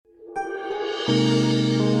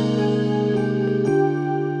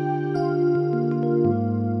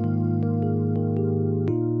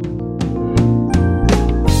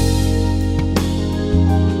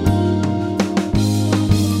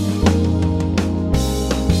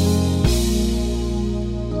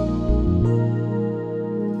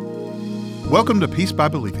Welcome to Peace by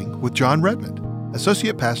Believing with Jon Redmond,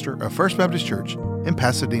 Associate Pastor of First Baptist Church in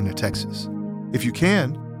Pasadena, Texas. If you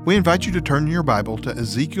can, we invite you to turn your Bible to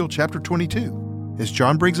Ezekiel chapter 22 as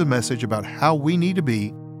Jon brings a message about how we need to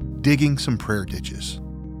be digging some prayer ditches.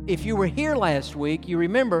 If you were here last week, you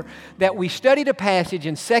remember that we studied a passage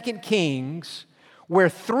in 2 Kings where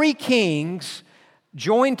 3 kings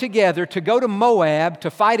joined together to go to Moab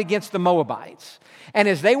to fight against the Moabites. And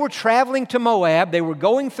as they were traveling to Moab, they were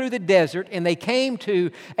going through the desert, and they came to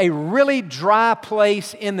a really dry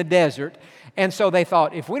place in the desert. And so they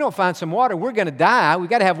thought, if we don't find some water, we're going to die. We've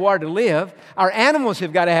got to have water to live. Our animals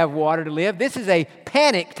have got to have water to live. This is a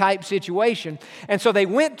panic-type situation. And so they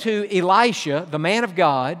went to Elisha, the man of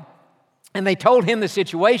God, and they told him the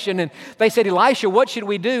situation. And they said, Elisha, what should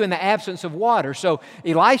we do in the absence of water? So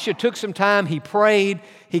Elisha took some time. He prayed.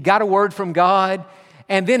 He got a word from God.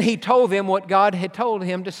 And then he told them what God had told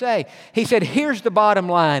him to say. He said, here's the bottom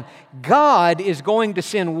line. God is going to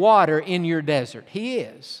send water in your desert. He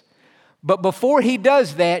is. But before He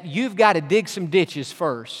does that, you've got to dig some ditches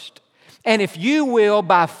first. And if you will,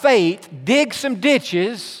 by faith, dig some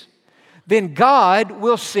ditches, then God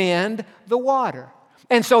will send the water.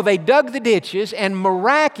 And so they dug the ditches, and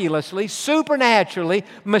miraculously, supernaturally,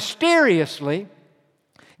 mysteriously,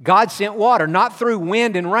 God sent water, not through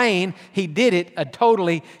wind and rain. He did it a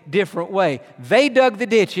totally different way. They dug the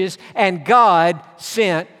ditches, and God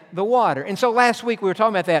sent the water. And so last week we were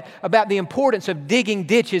talking about that, about the importance of digging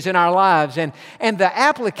ditches in our lives. And the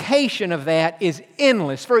application of that is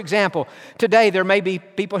endless. For example, today there may be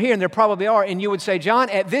people here, and there probably are, and you would say, Jon,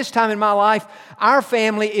 at this time in my life, our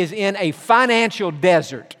family is in a financial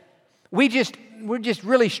desert. We're just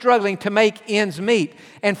really struggling to make ends meet.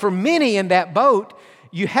 And for many in that boat,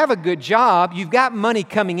 you have a good job, you've got money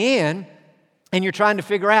coming in, and you're trying to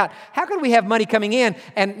figure out, how can we have money coming in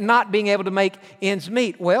and not being able to make ends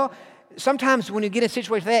meet? Well, sometimes when you get in a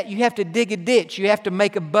situation like that, you have to dig a ditch, you have to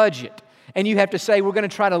make a budget, and you have to say, we're going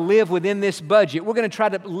to try to live within this budget. We're going to try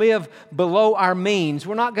to live below our means.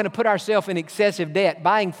 We're not going to put ourselves in excessive debt,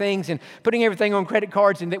 buying things and putting everything on credit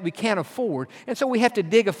cards and that we can't afford. And so we have to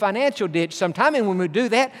dig a financial ditch sometime, and when we do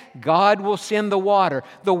that, God will send the water.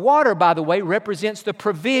 The water, by the way, represents the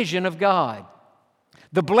provision of God.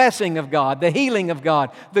 The blessing of God, the healing of God,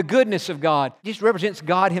 the goodness of God. It just represents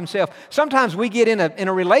God Himself. Sometimes we get in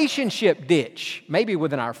a relationship ditch, maybe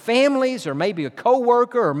within our families, or maybe a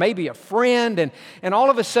coworker, or maybe a friend, and all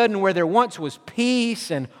of a sudden where there once was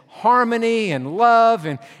peace and harmony and love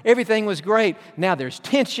and everything was great, now there's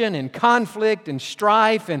tension and conflict and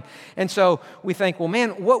strife, and so we think, well, man,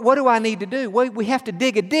 what do I need to do? Well, we have to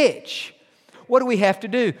dig a ditch. What do we have to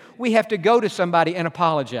do? We have to go to somebody and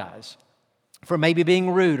apologize for maybe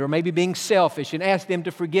being rude or maybe being selfish, and ask them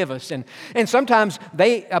to forgive us. And sometimes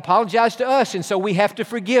they apologize to us, and so we have to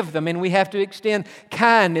forgive them, and we have to extend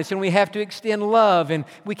kindness, and we have to extend love, and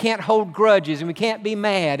we can't hold grudges, and we can't be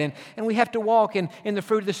mad, and we have to walk in the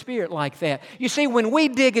fruit of the Spirit like that. You see, when we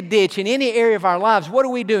dig a ditch in any area of our lives, what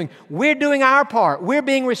are we doing? We're doing our part. We're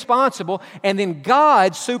being responsible, and then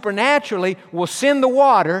God supernaturally will send the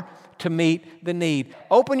water to meet the need.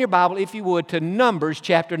 Open your Bible, if you would, to Numbers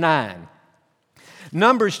chapter 9.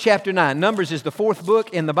 Numbers chapter 9. Numbers is the 4th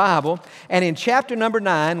book in the Bible. And in chapter number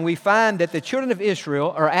 9, we find that the children of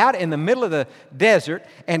Israel are out in the middle of the desert,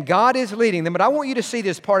 and God is leading them. But I want you to see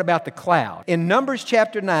this part about the cloud. In Numbers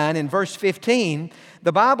chapter 9, in verse 15,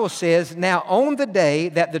 the Bible says, now on the day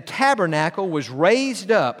that the tabernacle was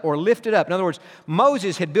raised up or lifted up. In other words,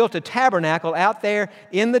 Moses had built a tabernacle out there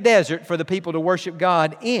in the desert for the people to worship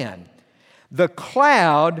God in. The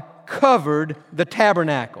cloud covered the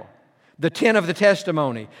tabernacle, the tent of the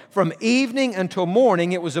testimony. From evening until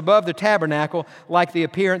morning, it was above the tabernacle like the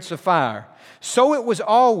appearance of fire. So it was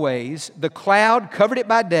always, the cloud covered it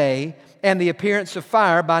by day, and the appearance of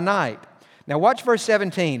fire by night. Now watch verse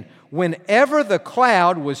 17. Whenever the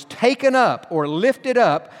cloud was taken up or lifted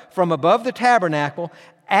up from above the tabernacle,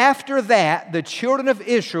 after that the children of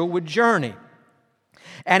Israel would journey.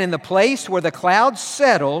 And in the place where the cloud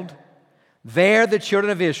settled, there the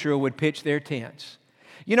children of Israel would pitch their tents.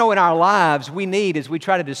 You know, in our lives, we need, as we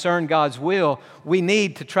try to discern God's will, we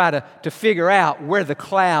need to try to figure out where the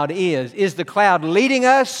cloud is. Is the cloud leading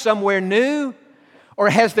us somewhere new? Or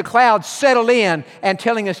has the cloud settled in and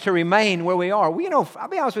telling us to remain where we are? Well, I'll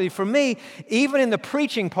be honest with you, for me, even in the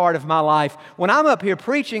preaching part of my life, when I'm up here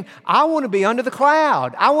preaching, I want to be under the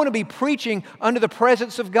cloud. I want to be preaching under the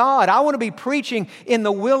presence of God. I want to be preaching in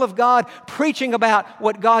the will of God, preaching about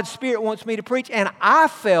what God's Spirit wants me to preach. And I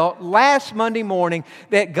felt last Monday morning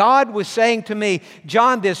that God was saying to me,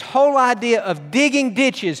 John, this whole idea of digging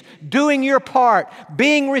ditches, doing your part,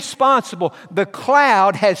 being responsible, the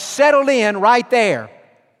cloud has settled in right there.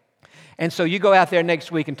 And so you go out there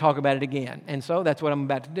next week and talk about it again. And so that's what I'm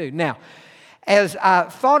about to do. Now, as I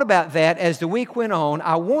thought about that, as the week went on,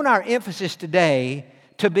 I want our emphasis today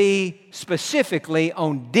to be specifically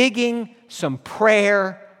on digging some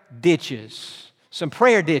prayer ditches. Some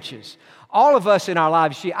prayer ditches. All of us in our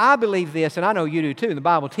lives, see, I believe this, and I know you do too, and the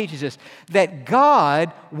Bible teaches us, that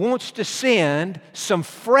God wants to send some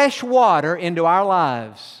fresh water into our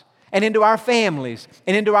lives, and into our families,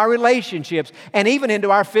 and into our relationships, and even into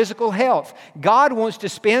our physical health. God wants to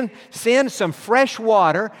send some fresh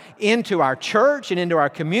water into our church, and into our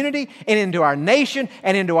community, and into our nation,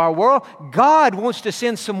 and into our world. God wants to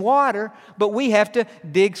send some water, but we have to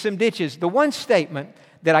dig some ditches. The one statement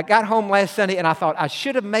that I got home last Sunday and I thought I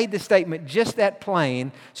should have made the statement just that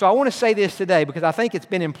plain. So I want to say this today because I think it's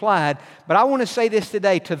been implied, but I want to say this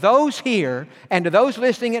today to those here and to those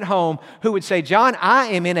listening at home who would say, John, I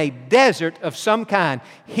am in a desert of some kind.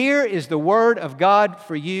 Here is the word of God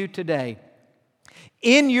for you today.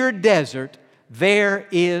 In your desert, there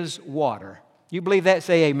is water. You believe that?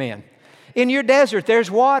 Say amen. In your desert, there's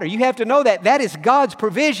water. You have to know that. That is God's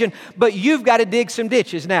provision, but you've got to dig some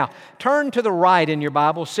ditches. Now, turn to the right in your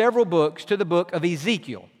Bible, several books, to the book of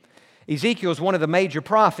Ezekiel. Ezekiel is one of the major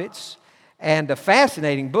prophets and a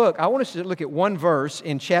fascinating book. I want us to look at one verse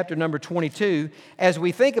in chapter number 22 as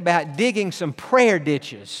we think about digging some prayer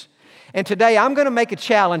ditches. And today I'm going to make a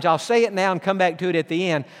challenge. I'll say it now and come back to it at the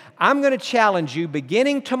end. I'm going to challenge you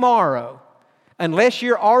beginning tomorrow, unless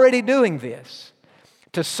you're already doing this,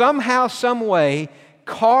 to somehow, some way,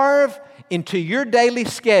 carve into your daily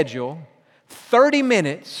schedule 30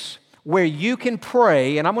 minutes where you can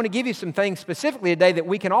pray. And I'm going to give you some things specifically today that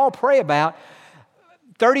we can all pray about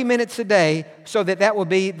 30 minutes a day, so that will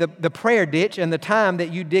be the prayer ditch and the time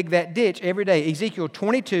that you dig that ditch every day. Ezekiel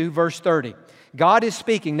 22, verse 30. God is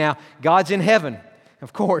speaking. Now, God's in heaven,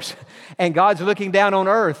 of course, and God's looking down on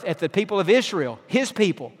earth at the people of Israel, His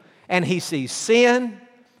people, and He sees sin,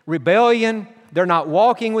 rebellion. They're not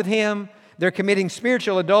walking with Him. They're committing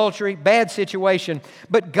spiritual adultery, bad situation.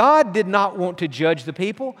 But God did not want to judge the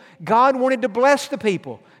people. God wanted to bless the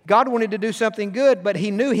people. God wanted to do something good, but He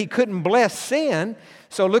knew He couldn't bless sin.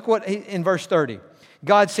 So look what in verse 30.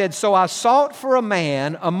 God said, so I sought for a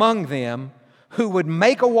man among them who would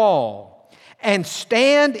make a wall and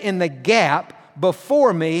stand in the gap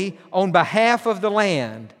before me on behalf of the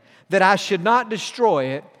land, that I should not destroy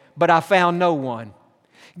it, but I found no one.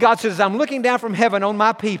 God says, I'm looking down from heaven on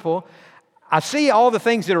my people. I see all the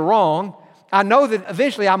things that are wrong. I know that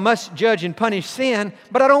eventually I must judge and punish sin,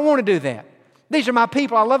 but I don't want to do that. These are my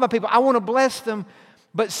people. I love my people. I want to bless them,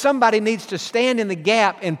 but somebody needs to stand in the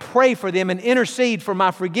gap and pray for them and intercede for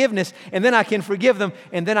my forgiveness, and then I can forgive them,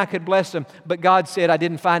 and then I could bless them. But God said, I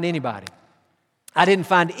didn't find anybody. I didn't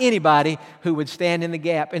find anybody who would stand in the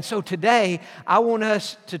gap. And so today, I want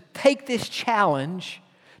us to take this challenge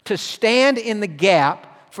to stand in the gap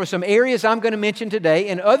for some areas I'm going to mention today,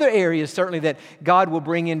 and other areas certainly that God will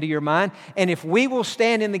bring into your mind. And if we will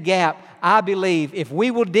stand in the gap, I believe if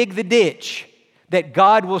we will dig the ditch, that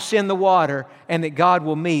God will send the water and that God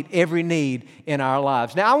will meet every need in our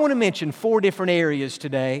lives. Now, I want to mention 4 different areas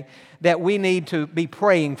today that we need to be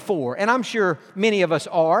praying for. And I'm sure many of us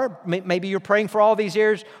are. Maybe you're praying for all these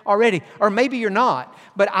areas already, or maybe you're not.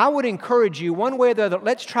 But I would encourage you, one way or the other,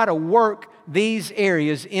 let's try to work these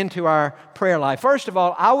areas into our prayer life. First of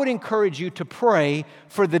all, I would encourage you to pray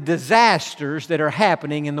for the disasters that are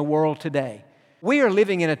happening in the world today. We are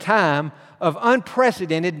living in a time of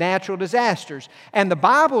unprecedented natural disasters. And the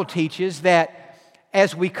Bible teaches that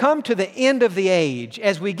as we come to the end of the age,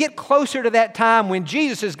 as we get closer to that time when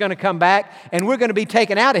Jesus is going to come back and we're going to be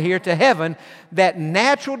taken out of here to heaven, that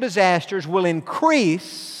natural disasters will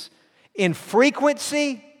increase in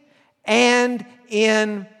frequency and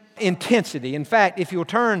in intensity. In fact, if you'll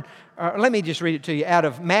turn, let me just read it to you out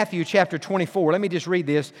of Matthew chapter 24. Let me just read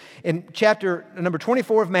this. In chapter number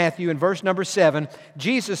 24 of Matthew, in verse number 7,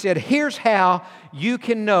 Jesus said, here's how you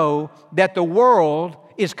can know that the world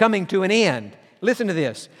is coming to an end. Listen to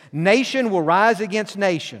this. Nation will rise against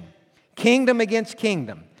nation, kingdom against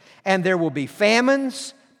kingdom, and there will be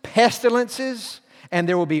famines, pestilences, and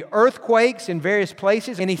there will be earthquakes in various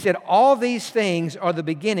places. And he said, all these things are the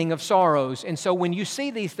beginning of sorrows. And so when you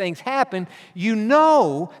see these things happen, you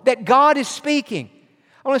know that God is speaking.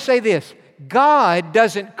 I want to say this. God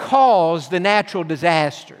doesn't cause the natural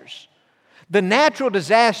disasters. The natural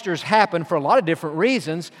disasters happen for a lot of different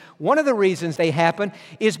reasons. One of the reasons they happen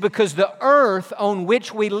is because the earth on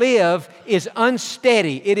which we live is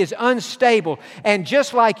unsteady. It is unstable. And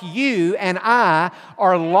just like you and I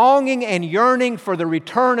are longing and yearning for the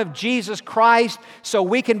return of Jesus Christ so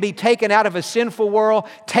we can be taken out of a sinful world,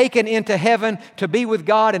 taken into heaven to be with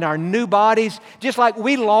God in our new bodies, just like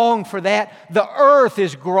we long for that, the earth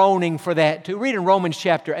is groaning for that too. Read in Romans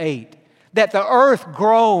chapter 8 that the earth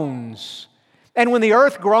groans. And when the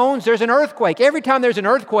earth groans, there's an earthquake. Every time there's an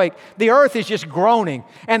earthquake, the earth is just groaning.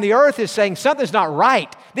 And the earth is saying, something's not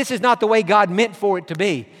right. This is not the way God meant for it to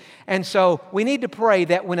be. And so we need to pray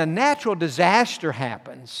that when a natural disaster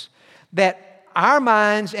happens, that our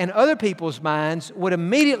minds and other people's minds would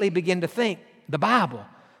immediately begin to think, the Bible.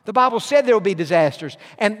 The Bible said there will be disasters.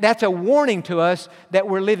 And that's a warning to us that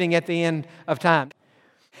we're living at the end of time.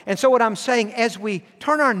 And so what I'm saying, as we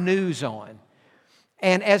turn our news on,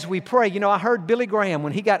 and as we pray, I heard Billy Graham,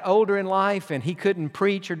 when he got older in life and he couldn't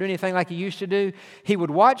preach or do anything like he used to do, he would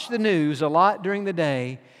watch the news a lot during the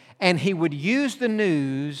day, and he would use the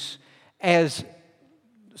news as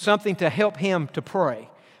something to help him to pray,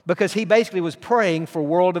 because he basically was praying for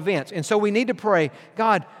world events. And so we need to pray,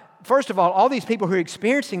 God, first of all these people who are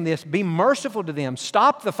experiencing this, be merciful to them.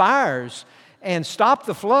 Stop the fires and stop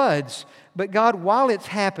the floods. But God, while it's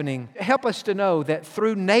happening, help us to know that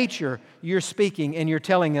through nature you're speaking and you're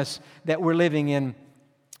telling us that we're living in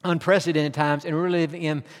unprecedented times and we're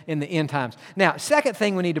living in the end times. Now, second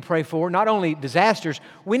thing we need to pray for, not only disasters,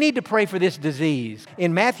 we need to pray for this disease.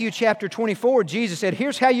 In Matthew chapter 24, Jesus said,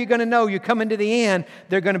 here's how you're going to know you're coming to the end.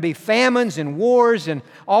 There are going to be famines and wars and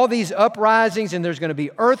all these uprisings, and there's going to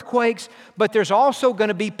be earthquakes, but there's also going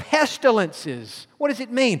to be pestilences. What does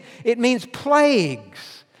it mean? It means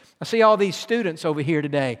plagues. I see all these students over here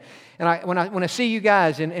today, and when I see you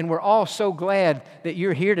guys, and we're all so glad that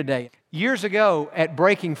you're here today. Years ago at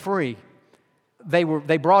Breaking Free, they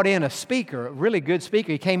brought in a speaker, a really good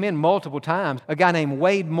speaker. He came in multiple times, a guy named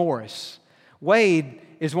Wade Morris. Wade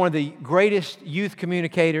is one of the greatest youth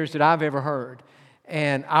communicators that I've ever heard,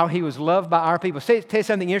 and he was loved by our people. Tell you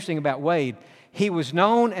something interesting about Wade. He was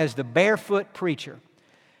known as the barefoot preacher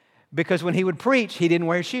because when he would preach, he didn't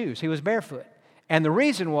wear shoes. He was barefoot. And the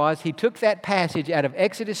reason was he took that passage out of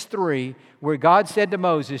Exodus 3 where God said to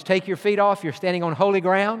Moses, take your feet off, you're standing on holy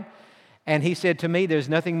ground. And he said to me, there's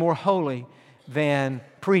nothing more holy than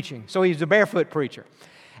preaching. So he's a barefoot preacher.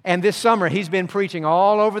 And this summer he's been preaching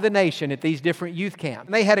all over the nation at these different youth camps.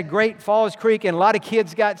 And they had a great Falls Creek, and a lot of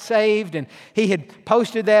kids got saved. And he had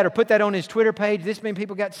posted that or put that on his Twitter page. This many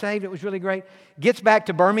people got saved. It was really great. Gets back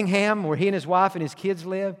to Birmingham where he and his wife and his kids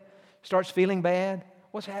live. Starts feeling bad.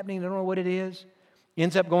 What's happening? I don't know what it is.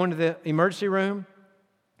 Ends up going to the emergency room,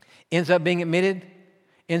 ends up being admitted,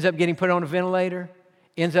 ends up getting put on a ventilator,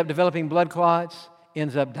 ends up developing blood clots,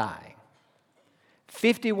 ends up dying.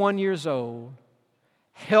 51 years old,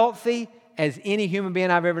 healthy as any human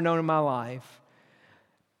being I've ever known in my life.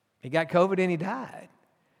 He got COVID and he died.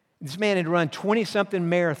 This man had run 20-something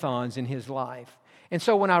marathons in his life. And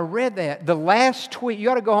so when I read that, the last tweet, you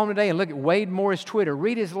ought to go home today and look at Wade Morris' Twitter.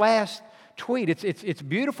 Read his last tweet. It's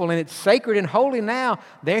beautiful and it's sacred and holy now.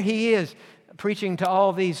 There he is preaching to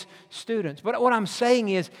all these students. But what I'm saying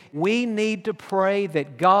is we need to pray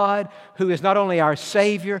that God, who is not only our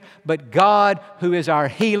Savior, but God who is our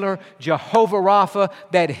healer, Jehovah Rapha,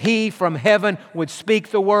 that He from heaven would speak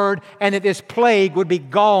the word and that this plague would be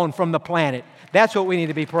gone from the planet. That's what we need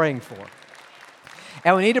to be praying for.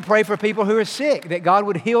 And we need to pray for people who are sick, that God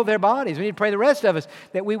would heal their bodies. We need to pray the rest of us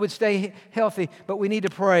that we would stay healthy, but we need to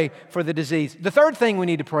pray for the disease. The third thing we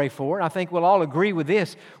need to pray for, and I think we'll all agree with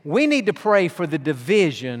this, we need to pray for the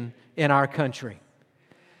division in our country.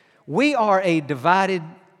 We are a divided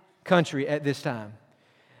country at this time.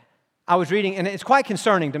 I was reading, and it's quite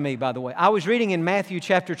concerning to me, by the way. I was reading in Matthew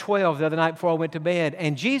chapter 12 the other night before I went to bed,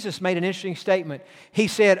 and Jesus made an interesting statement. He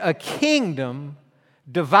said, a kingdom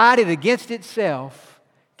divided against itself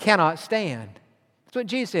cannot stand. That's what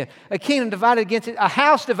Jesus said. A kingdom divided against it, a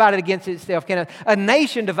house divided against itself cannot, a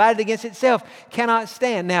nation divided against itself cannot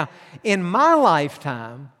stand. Now, in my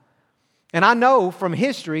lifetime, and I know from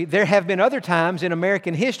history, there have been other times in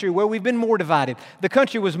American history where we've been more divided. The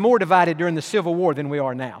country was more divided during the Civil War than we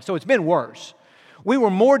are now, so it's been worse. We were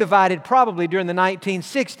more divided probably during the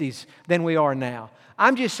 1960s than we are now.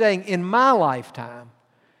 I'm just saying, in my lifetime,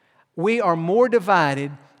 we are more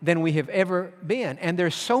divided than we have ever been. And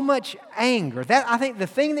there's so much anger. I think the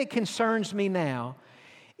thing that concerns me now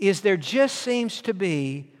is there just seems to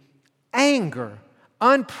be anger,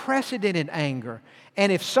 unprecedented anger.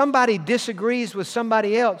 And if somebody disagrees with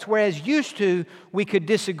somebody else, whereas used to we could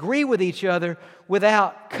disagree with each other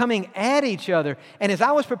without coming at each other. And as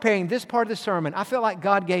I was preparing this part of the sermon, I felt like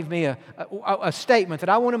God gave me a statement that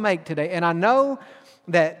I want to make today. And I know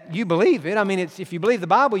that you believe it. I mean, if you believe the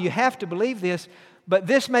Bible, you have to believe this. But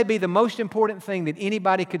this may be the most important thing that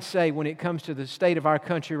anybody could say when it comes to the state of our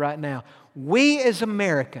country right now. We as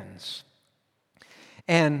Americans,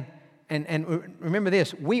 and remember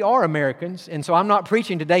this, we are Americans, and so I'm not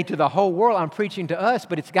preaching today to the whole world, I'm preaching to us,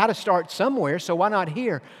 but it's got to start somewhere, so why not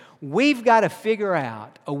here? We've got to figure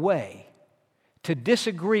out a way to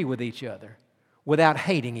disagree with each other without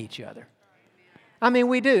hating each other. I mean,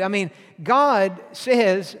 we do. I mean, God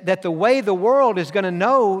says that the way the world is going to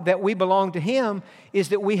know that we belong to Him is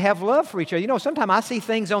that we have love for each other. You know, sometimes I see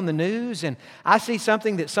things on the news and I see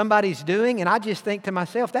something that somebody's doing and I just think to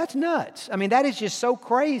myself, that's nuts. I mean, that is just so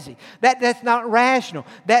crazy. That's not rational.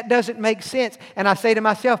 That doesn't make sense. And I say to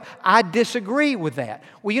myself, I disagree with that.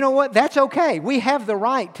 Well, you know what? That's okay. We have the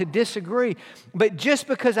right to disagree. But just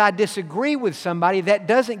because I disagree with somebody, that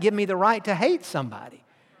doesn't give me the right to hate somebody.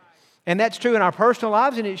 And that's true in our personal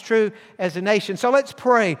lives, and it's true as a nation. So let's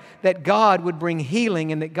pray that God would bring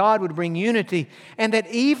healing and that God would bring unity, and that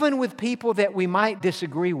even with people that we might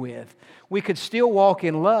disagree with, we could still walk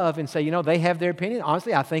in love and say, you know, they have their opinion.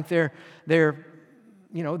 Honestly, I think they're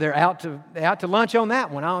out to lunch on that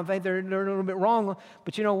one. I don't think they're a little bit wrong.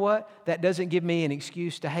 But you know what? That doesn't give me an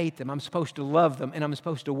excuse to hate them. I'm supposed to love them, and I'm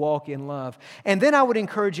supposed to walk in love. And then I would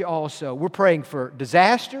encourage you also, we're praying for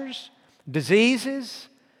disasters, diseases,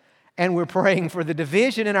 and we're praying for the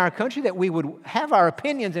division in our country, that we would have our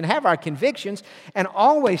opinions and have our convictions, and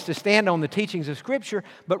always to stand on the teachings of Scripture.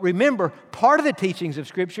 But remember, part of the teachings of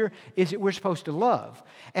Scripture is that we're supposed to love.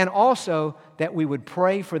 And also that we would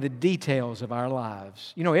pray for the details of our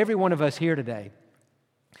lives. You know, every one of us here today,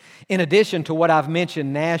 in addition to what I've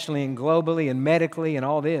mentioned nationally and globally and medically and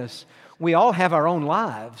all this, we all have our own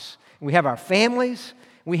lives. We have our families.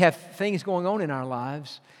 We have things going on in our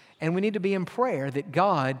lives. And we need to be in prayer that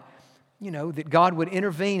God would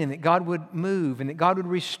intervene, and that God would move, and that God would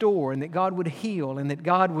restore, and that God would heal, and that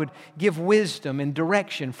God would give wisdom and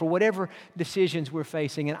direction for whatever decisions we're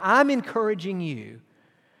facing. And I'm encouraging you,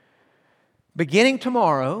 beginning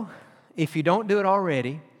tomorrow, if you don't do it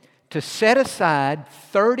already, to set aside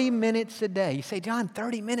 30 minutes a day. You say, John,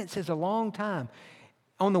 30 minutes is a long time.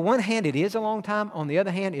 On the one hand, it is a long time. On the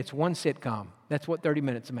other hand, it's one sitcom. That's what 30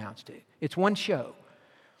 minutes amounts to. It's one show.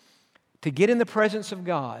 To get in the presence of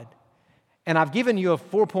God. And I've given you a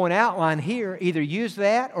 4-point outline here. Either use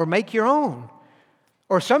that or make your own.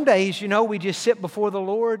 Or some days, we just sit before the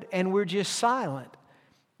Lord and we're just silent.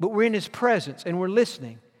 But we're in His presence and we're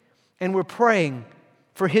listening. And we're praying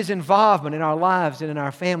for His involvement in our lives and in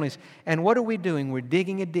our families. And what are we doing? We're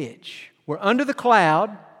digging a ditch. We're under the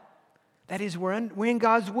cloud. That is, we're in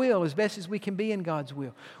God's will as best as we can be in God's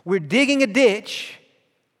will. We're digging a ditch.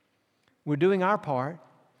 We're doing our part.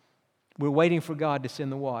 We're waiting for God to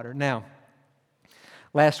send the water. Now,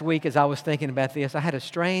 last week, as I was thinking about this, I had a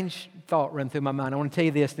strange thought run through my mind. I want to tell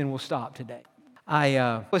you this, then we'll stop today.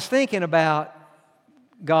 I was thinking about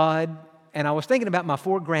God, and I was thinking about my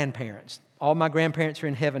 4 grandparents. All my grandparents are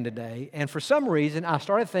in heaven today. And for some reason, I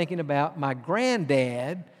started thinking about my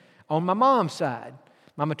granddad on my mom's side.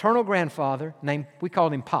 My maternal grandfather, we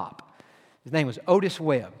called him Pop. His name was Otis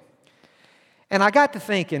Webb. And I got to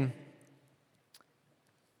thinking,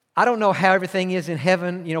 I don't know how everything is in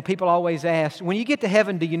heaven. People always ask, when you get to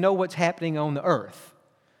heaven, do you know what's happening on the earth?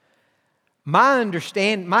 My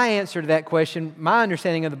answer to that question, my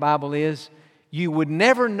understanding of the Bible is, you would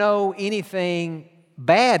never know anything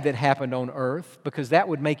bad that happened on earth, because that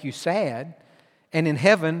would make you sad. And in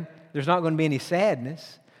heaven, there's not going to be any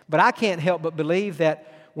sadness. But I can't help but believe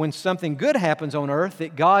that when something good happens on earth,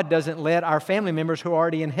 that God doesn't let our family members who are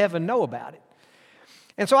already in heaven know about it.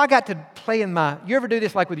 And so I got to play you ever do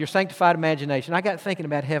this like with your sanctified imagination? I got thinking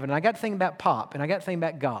about heaven, and I got thinking about Pop, and I got thinking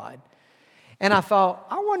about God. And I thought,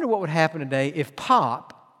 I wonder what would happen today if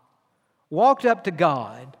Pop walked up to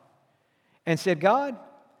God and said, God,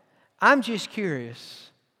 I'm just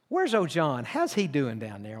curious, where's old John? How's he doing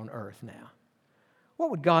down there on earth now?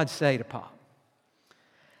 What would God say to Pop?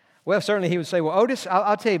 Well, certainly he would say, well, Otis,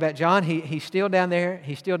 I'll tell you about John. He's still down there.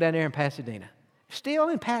 He's still down there in Pasadena.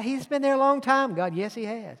 He's been there a long time. God, yes, he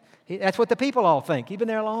has. That's what the people all think. He's been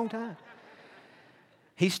there a long time.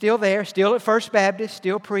 He's still there, still at First Baptist,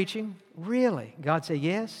 still preaching. Really? God said,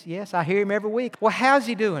 yes, I hear him every week. Well, how's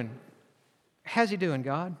he doing? How's he doing,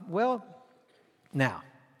 God? Well, now,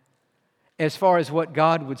 as far as what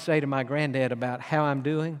God would say to my granddad about how I'm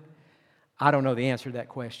doing, I don't know the answer to that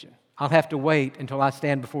question. I'll have to wait until I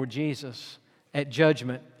stand before Jesus at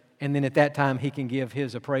judgment, and then at that time He can give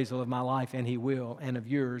His appraisal of my life, and He will, and of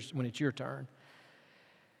yours when it's your turn.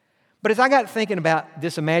 But as I got thinking about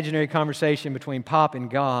this imaginary conversation between Pop and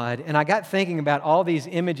God, and I got thinking about all these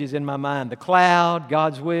images in my mind, the cloud,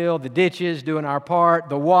 God's will, the ditches, doing our part,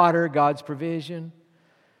 the water, God's provision,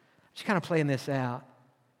 just kind of playing this out.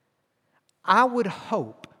 I would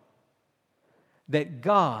hope that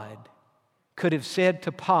God could have said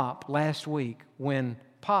to Pop last week when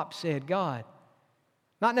Pop said, God,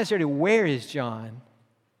 not necessarily where is Jon,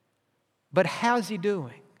 but how's he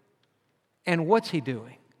doing? And what's he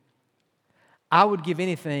doing? I would give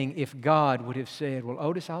anything if God would have said, well,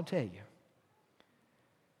 Otis, I'll tell you.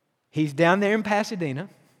 He's down there in Pasadena.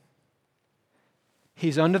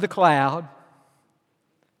 He's under the cloud.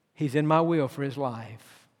 He's in my will for his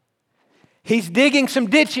life. He's digging some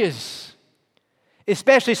ditches,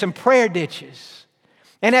 especially some prayer ditches.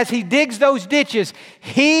 And as he digs those ditches,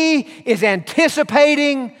 he is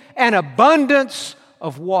anticipating an abundance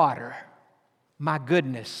of water. My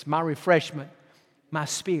goodness, my refreshment, my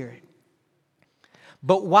spirit.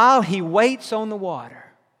 But while he waits on the water,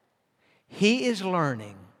 he is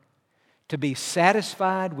learning to be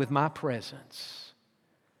satisfied with my presence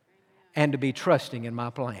and to be trusting in my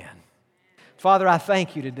plan. Father, I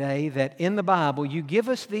thank you today that in the Bible you give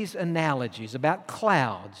us these analogies about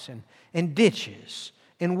clouds and ditches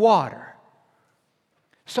and water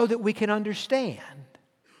so that we can understand,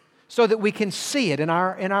 so that we can see it in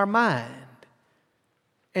our mind,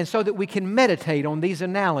 and so that we can meditate on these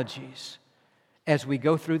analogies as we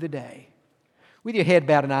go through the day. With your head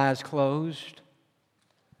bowed and eyes closed,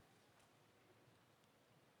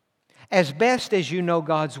 as best as you know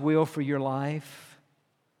God's will for your life,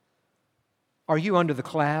 are you under the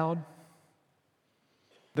cloud?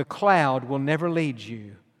 The cloud will never lead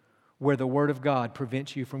you where the Word of God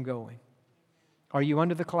prevents you from going. Are you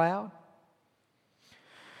under the cloud?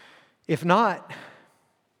 If not,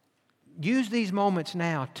 use these moments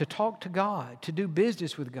now to talk to God, to do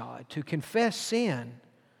business with God, to confess sin,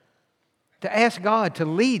 to ask God to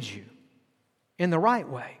lead you in the right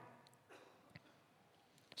way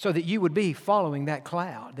so that you would be following that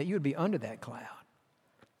cloud, that you would be under that cloud.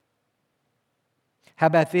 How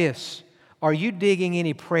about this? Are you digging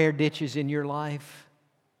any prayer ditches in your life,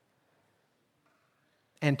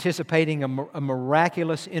 anticipating a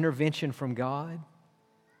miraculous intervention from God?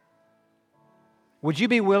 Would you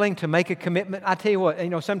be willing to make a commitment? I tell you what,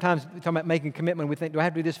 sometimes we talk about making a commitment, we think, do I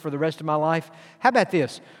have to do this for the rest of my life? How about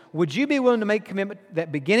this? Would you be willing to make a commitment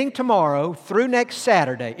that beginning tomorrow through next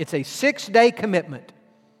Saturday, it's a 6-day commitment,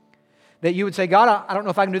 that you would say, God, I don't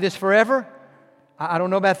know if I can do this forever. I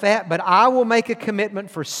don't know about that, but I will make a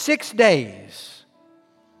commitment for 6 days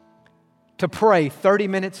to pray 30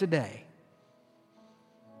 minutes a day.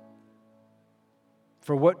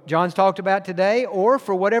 For what John's talked about today or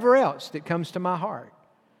for whatever else that comes to my heart.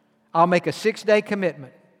 I'll make a 6-day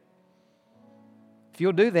commitment. If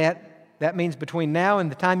you'll do that, that means between now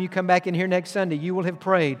and the time you come back in here next Sunday, you will have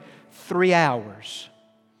prayed 3 hours.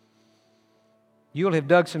 You'll have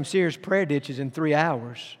dug some serious prayer ditches in 3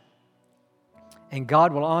 hours. And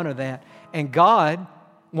God will honor that. And God,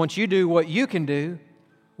 once you do what you can do,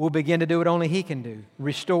 will begin to do what only He can do.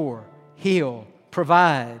 Restore, heal,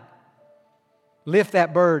 provide. Lift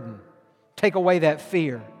that burden. Take away that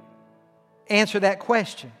fear. Answer that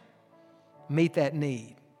question. Meet that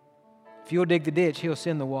need. If you'll dig the ditch, He'll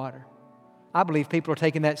send the water. I believe people are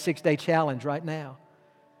taking that 6-day challenge right now.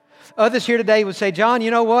 Others here today would say, Jon,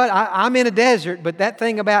 you know what? I'm in a desert, but that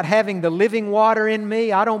thing about having the living water in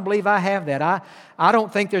me, I don't believe I have that. I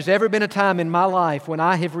don't think there's ever been a time in my life when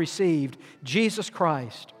I have received Jesus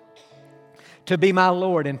Christ to be my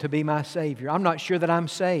Lord and to be my Savior. I'm not sure that I'm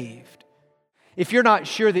saved. If you're not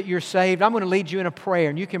sure that you're saved, I'm going to lead you in a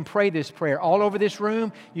prayer, and you can pray this prayer all over this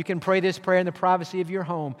room. You can pray this prayer in the privacy of your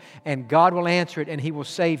home, and God will answer it, and He will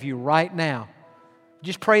save you right now.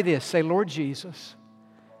 Just pray this. Say, Lord Jesus,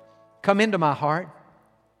 come into my heart,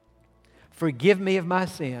 forgive me of my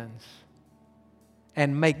sins,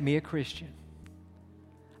 and make me a Christian.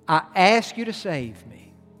 I ask you to save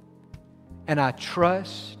me, and I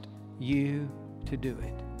trust you to do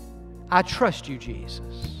it. I trust you,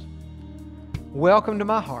 Jesus. Welcome to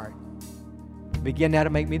my heart. Begin now to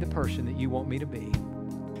make me the person that you want me to be.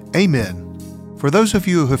 Amen. For those of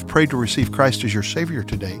you who have prayed to receive Christ as your Savior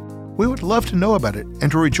today, we would love to know about it and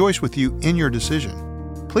to rejoice with you in your decision.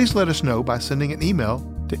 Please let us know by sending an email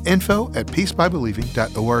to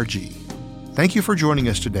info@peacebybelieving.org. Thank you for joining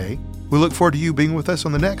us today. We look forward to you being with us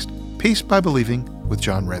on the next Peace by Believing with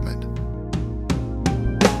Jon Redmond.